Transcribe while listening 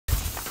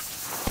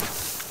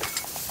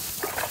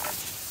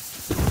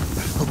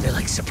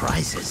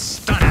surprises.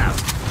 Stun out!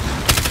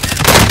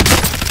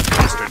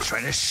 Bastard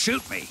trying to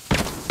shoot me.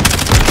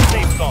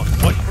 Safe zone.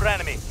 Watch for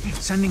enemy.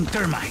 Sending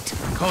thermite.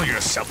 Call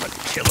yourself a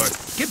killer.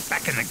 Get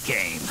back in the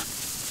game.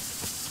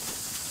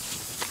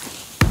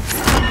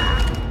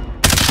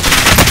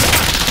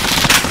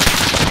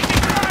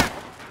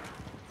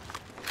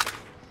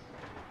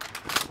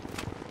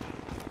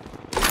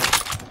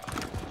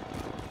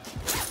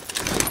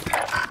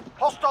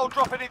 Hostile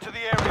dropping into the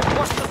area.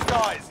 Watch the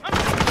skies.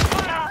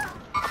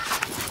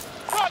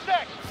 Front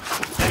deck!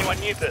 Anyone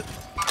need this?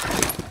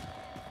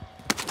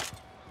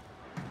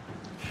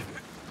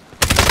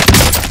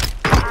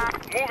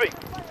 Moving.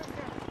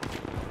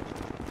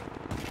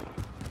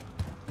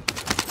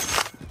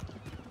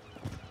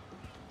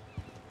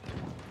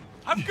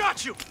 I've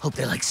got you! Hope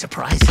they like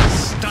surprises.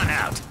 Stun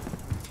out!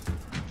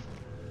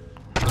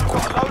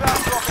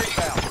 Loadout drop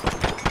inbound.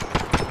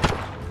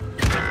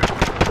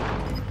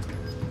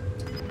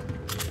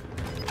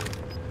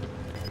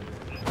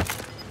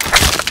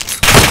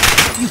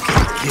 You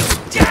can't kill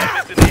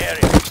death. In the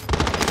area.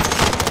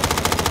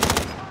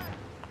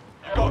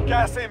 You've got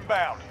gas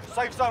inbound.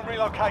 Safe zone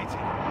relocated.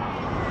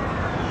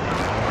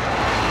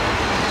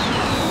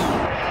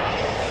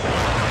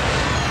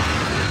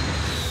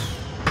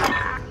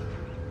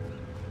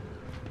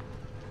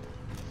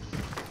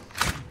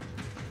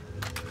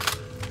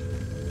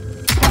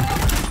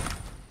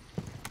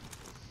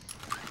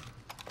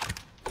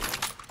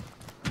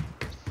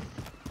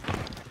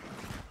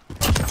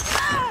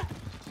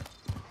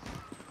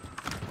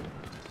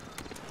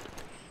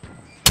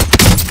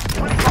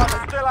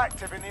 Still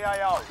active in the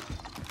AO.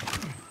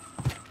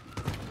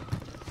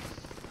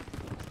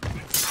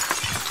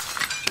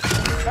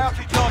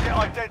 Bounty target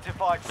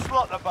identified.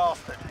 Slot the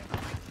bastard.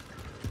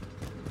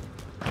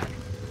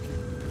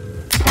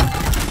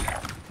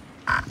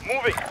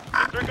 Moving.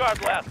 Disregard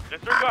blast.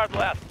 Disregard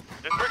blast.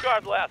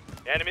 Disregard blast.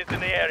 Enemies in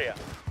the area.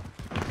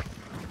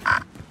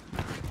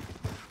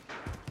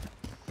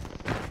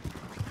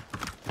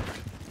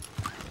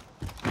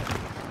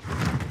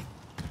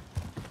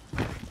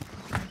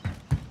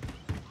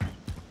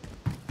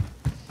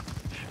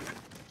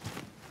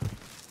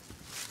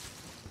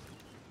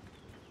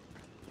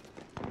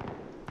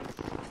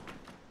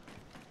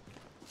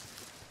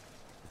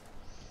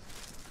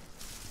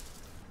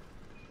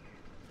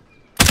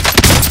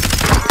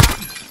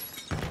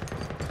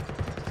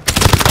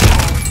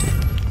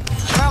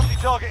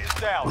 Target is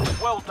down.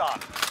 Well done.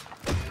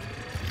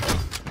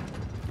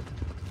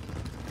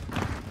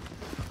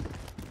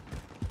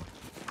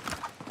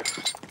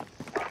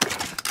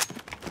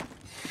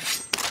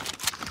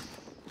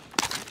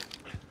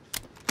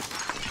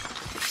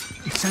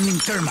 Sending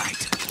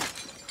thermite.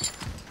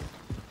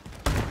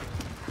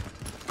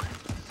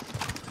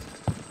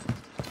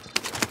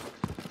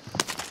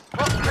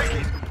 Cross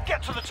picking.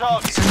 Get to the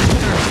target. Sending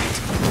thermite.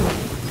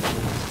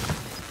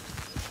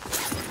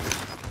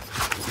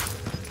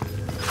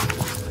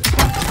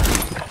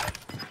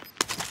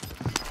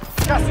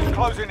 Gas is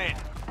closing in.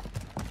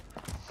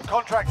 The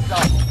contract's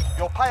done.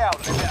 Your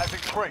payout limit has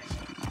increased.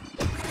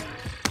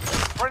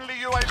 Friendly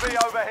UAV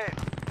overhead.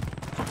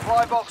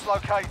 Supply box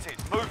located.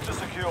 Move to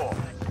secure.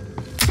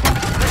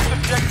 Next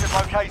objective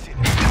located.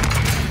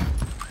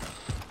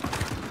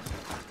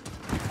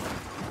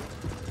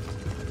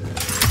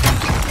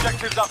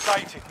 Objectives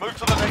updated. Move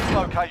to the next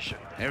location.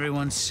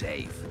 Everyone's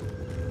safe.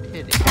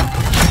 Pity.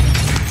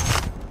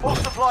 All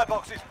supply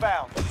boxes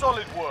found.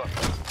 Solid work.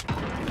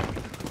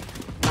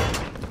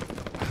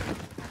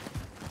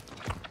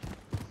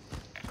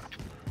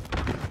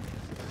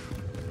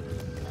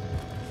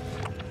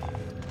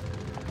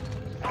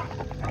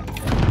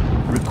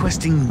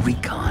 Requesting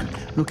recon.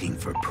 Looking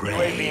for prey.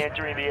 UAV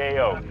entering the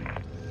AO.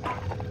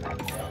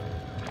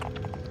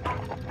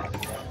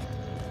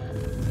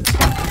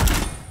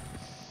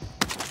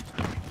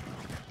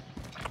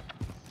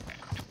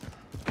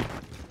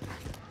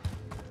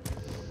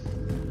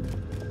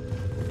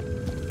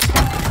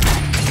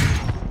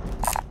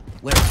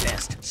 Wear a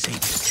vest. Save the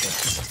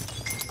test.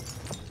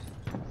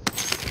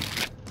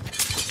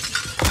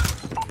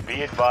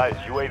 Be advised,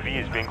 UAV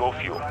is bingo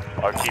fuel.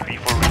 RTB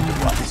for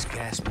resupply. This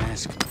gas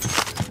mask.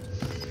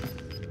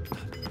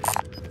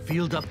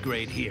 Field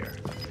upgrade here.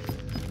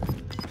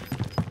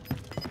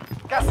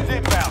 Gas is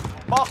inbound.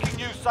 Marking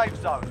new safe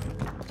zone.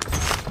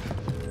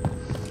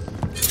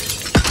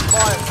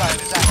 Fire sale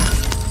is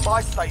active.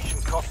 Buy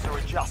station costs are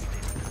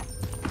adjusted.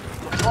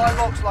 Supply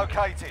box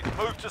located.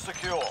 Move to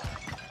secure.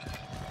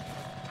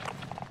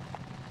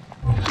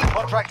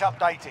 Contract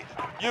updated.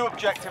 New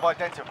objective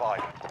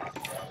identified.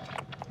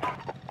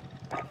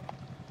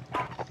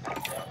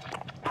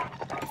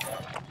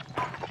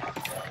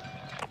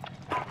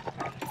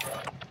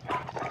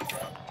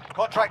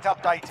 Contract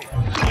updated.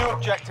 New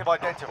objective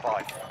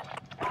identified.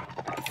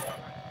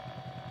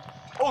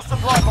 All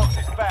supply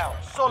boxes found.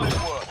 Solid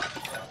work.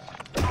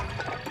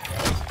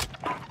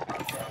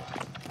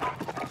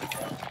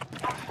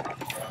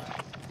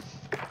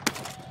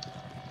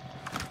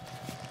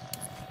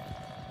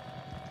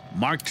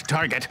 Marked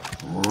target.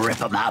 Rip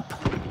them up.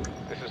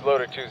 This is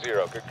Loader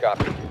 2-0. Good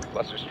copy.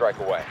 Cluster strike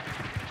away.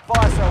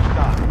 fire sales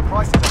done.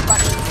 Prices are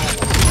back to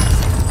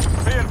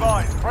normal. Be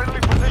advised, friendly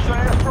precision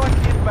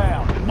airstrike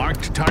inbound.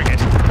 Marked target.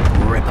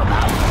 Rip them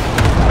out.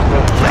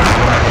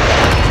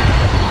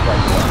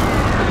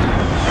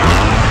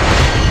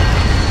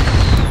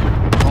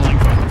 Calling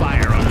for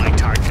fire on my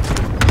target. This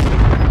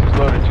is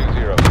loaded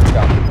 2-0.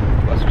 Copy.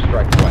 Lesser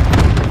strike away.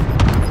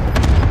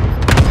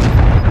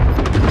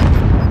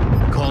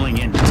 Calling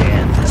in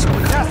death as well.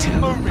 Gas is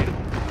moving.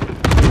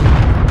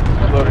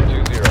 This is loaded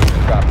 2-0.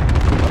 Copy.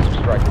 Lesser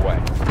strike away.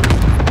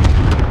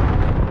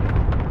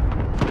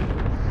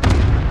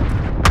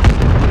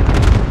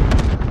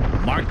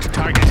 Marked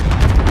target.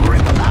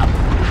 Rip them out.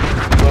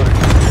 Loaded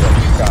 2-0.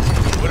 Copy.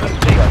 We're in the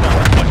safe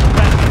zone. Watch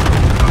friendly.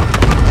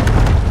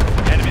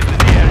 Enemies in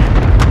the area.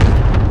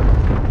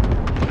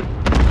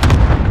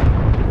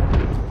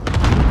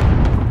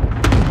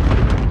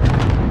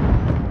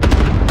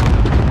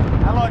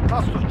 Allied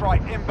cluster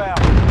strike inbound.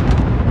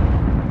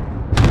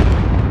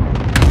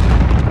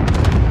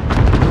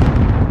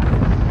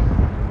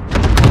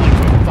 Calling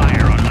for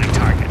fire on my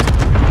target.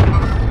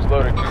 This is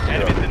loaded 2-0.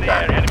 Enemies in the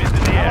area. Enemies in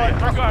the Allied area.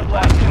 cluster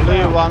blast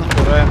Leave inbound. one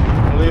for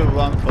him. Leave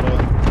one for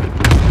him.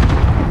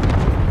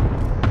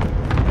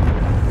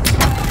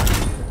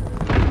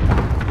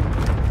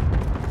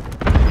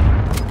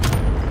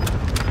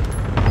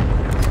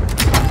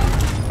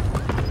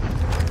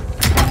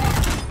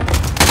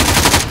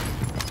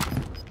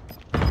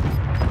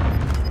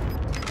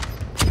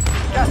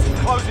 Gas is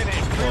closing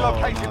in.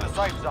 Relocating the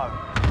safe zone.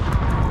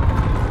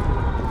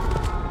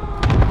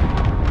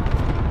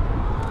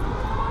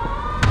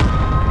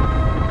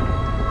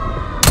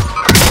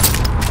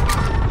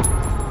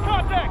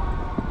 Contact!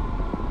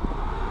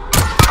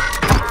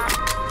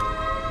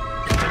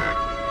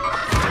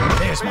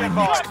 There's Be my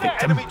advised, next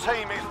victim. enemy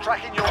team is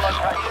tracking your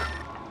location.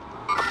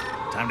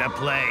 Time to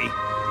play.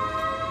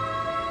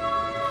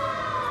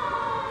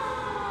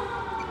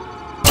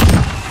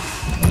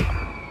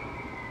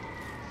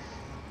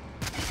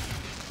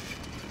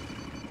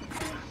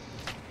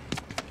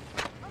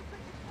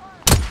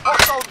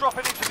 Hostile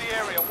dropping into the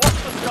area.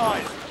 Watch the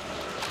skies.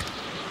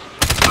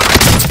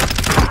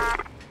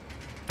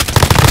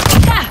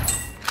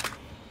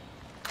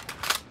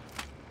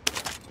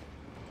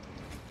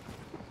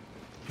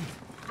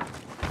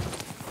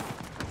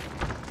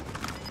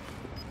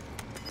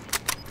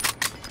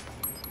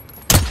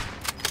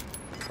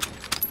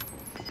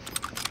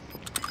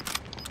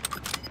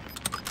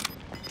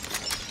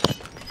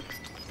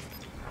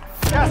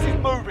 Gas is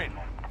moving.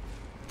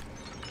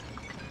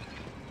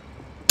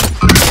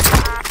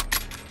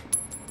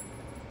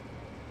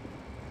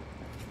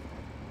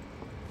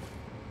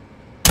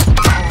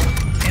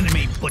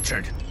 Enemy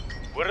butchered.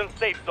 We're in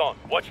safe zone.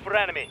 Watch for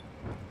enemy.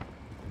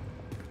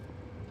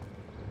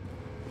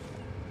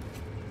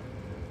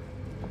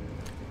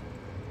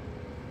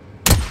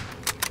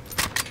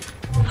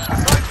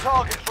 Those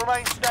targets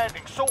remain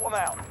standing. Sort them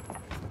out.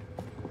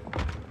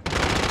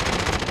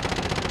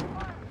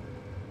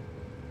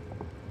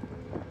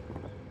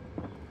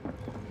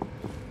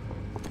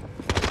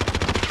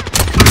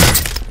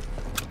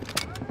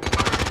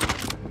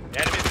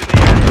 Enemies in the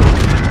area.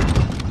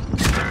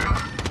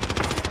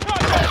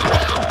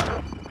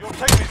 Your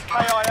team is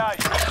KIA.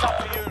 It's up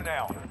to you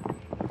now.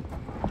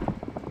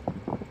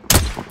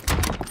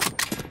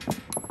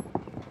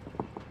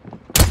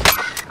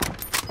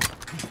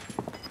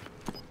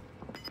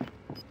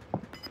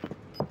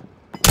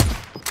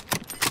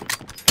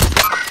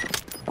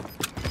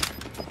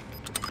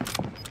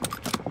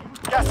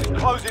 Gas is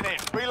closing in.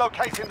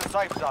 Relocating the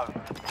safe zone.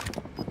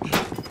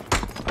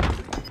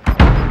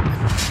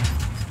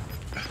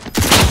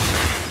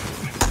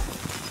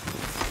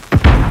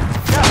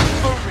 Gas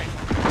is moving.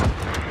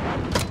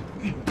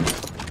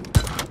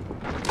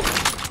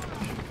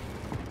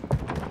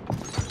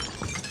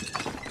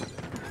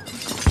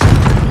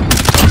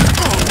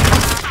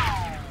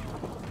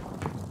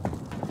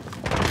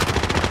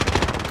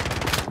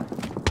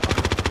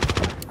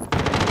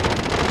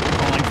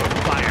 Calling for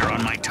fire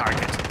on my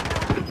target.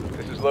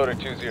 This is loaded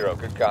 2-0.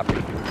 Good copy.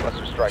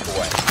 Lesser strike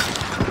away.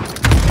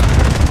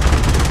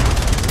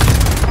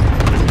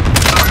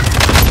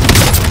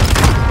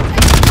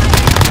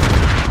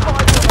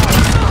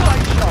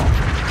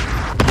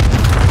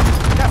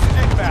 Gas is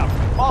inbound.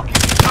 Marking the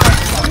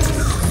safe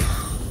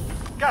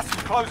zone. Gas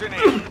is closing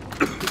in.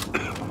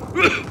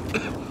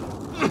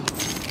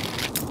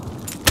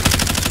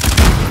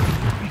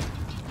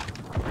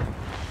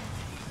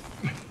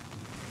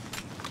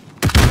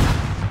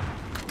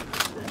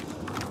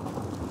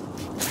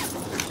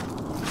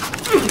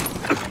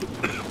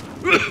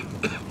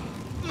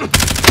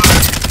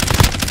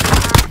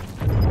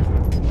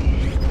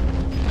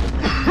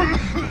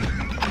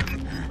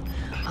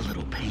 A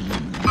little pain.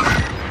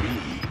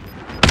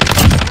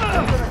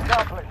 Mission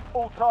accomplished.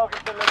 All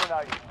targets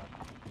eliminated.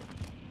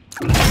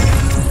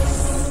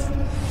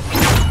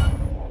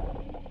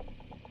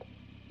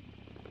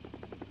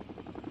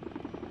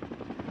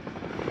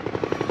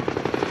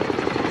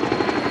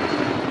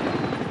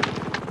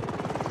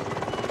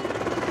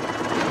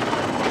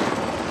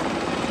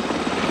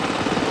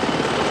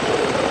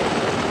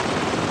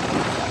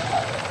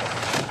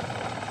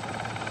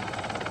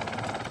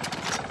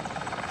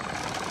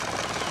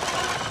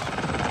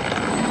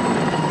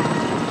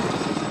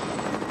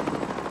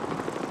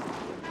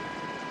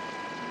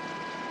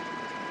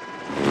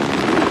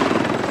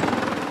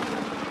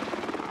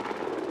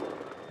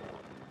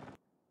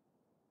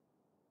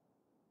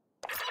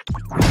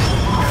 Moving.